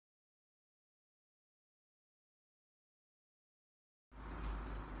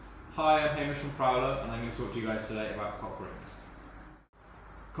Hi, I'm Hamish from Prowler, and I'm going to talk to you guys today about cock rings.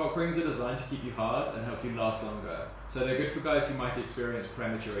 Cock rings are designed to keep you hard and help you last longer, so they're good for guys who might experience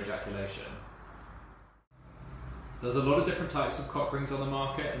premature ejaculation. There's a lot of different types of cock rings on the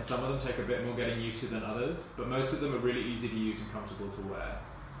market, and some of them take a bit more getting used to than others, but most of them are really easy to use and comfortable to wear.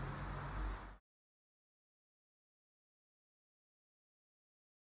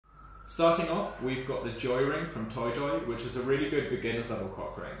 Starting off, we've got the Joy Ring from Toy Joy, which is a really good beginner's level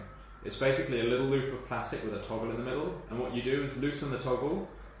cock ring. It's basically a little loop of plastic with a toggle in the middle, and what you do is loosen the toggle,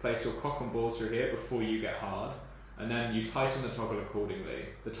 place your cock and balls through here before you get hard, and then you tighten the toggle accordingly.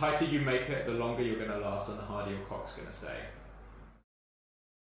 The tighter you make it, the longer you're going to last and the harder your cock's going to stay.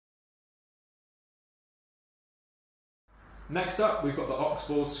 Next up, we've got the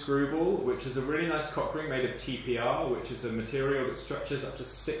Oxball Screwball, which is a really nice cock ring made of TPR, which is a material that stretches up to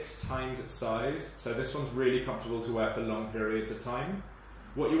 6 times its size. So this one's really comfortable to wear for long periods of time.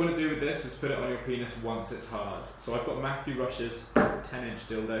 What you want to do with this is put it on your penis once it's hard. So I've got Matthew Rush's 10-inch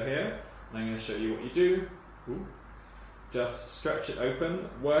dildo here, and I'm going to show you what you do. Just stretch it open,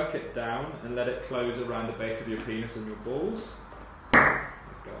 work it down, and let it close around the base of your penis and your balls. Oh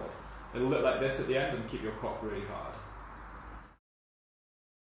my God. It'll look like this at the end and keep your cock really hard.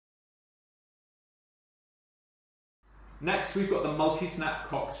 Next, we've got the multi-snap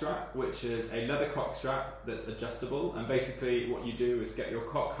cock strap, which is a leather cock strap that's adjustable, and basically what you do is get your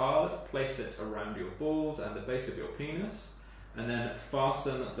cock hard, place it around your balls and the base of your penis, and then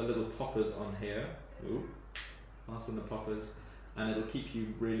fasten the little poppers on here. Fasten the poppers, and it'll keep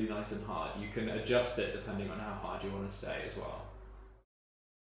you really nice and hard. You can adjust it depending on how hard you want to stay as well.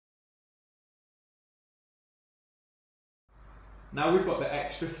 Now we've got the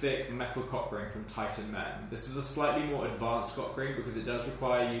extra thick metal cock ring from Titan Men. This is a slightly more advanced cock ring because it does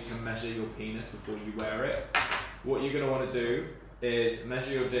require you to measure your penis before you wear it. What you're going to want to do is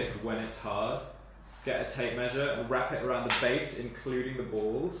measure your dick when it's hard, get a tape measure and wrap it around the base including the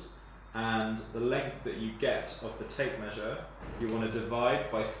balls, and the length that you get of the tape measure you want to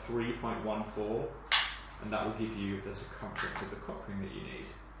divide by 3.14, and that will give you the circumference of the cock ring that you need.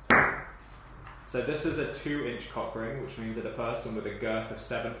 So this is a 2-inch cock ring, which means that a person with a girth of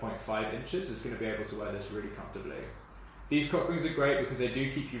 7.5 inches is going to be able to wear this really comfortably. These cock rings are great because they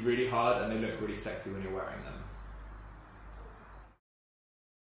do keep you really hard and they look really sexy when you're wearing them.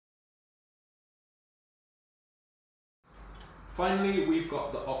 Finally, we've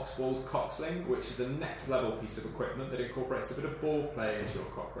got the Oxball's cock sling, which is a next level piece of equipment that incorporates a bit of ball play into your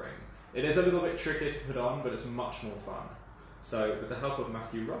cock ring. It is a little bit tricky to put on, but it's much more fun. So with the help of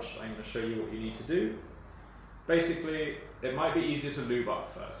Matthew Rush, I'm going to show you what you need to do. Basically, it might be easier to lube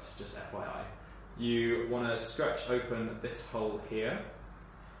up first, just FYI. You want to stretch open this hole here,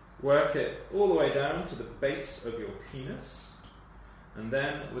 work it all the way down to the base of your penis, and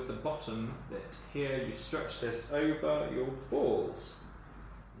then with the bottom bit here, you stretch this over your balls.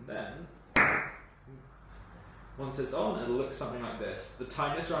 And then, once it's on, it'll look something like this. The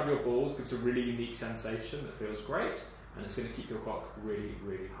tightness around your balls gives a really unique sensation that feels great, and it's going to keep your cock really,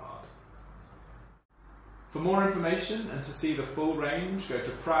 really hard. For more information and to see the full range, go to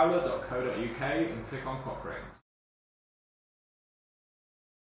prowler.co.uk and click on cock rings.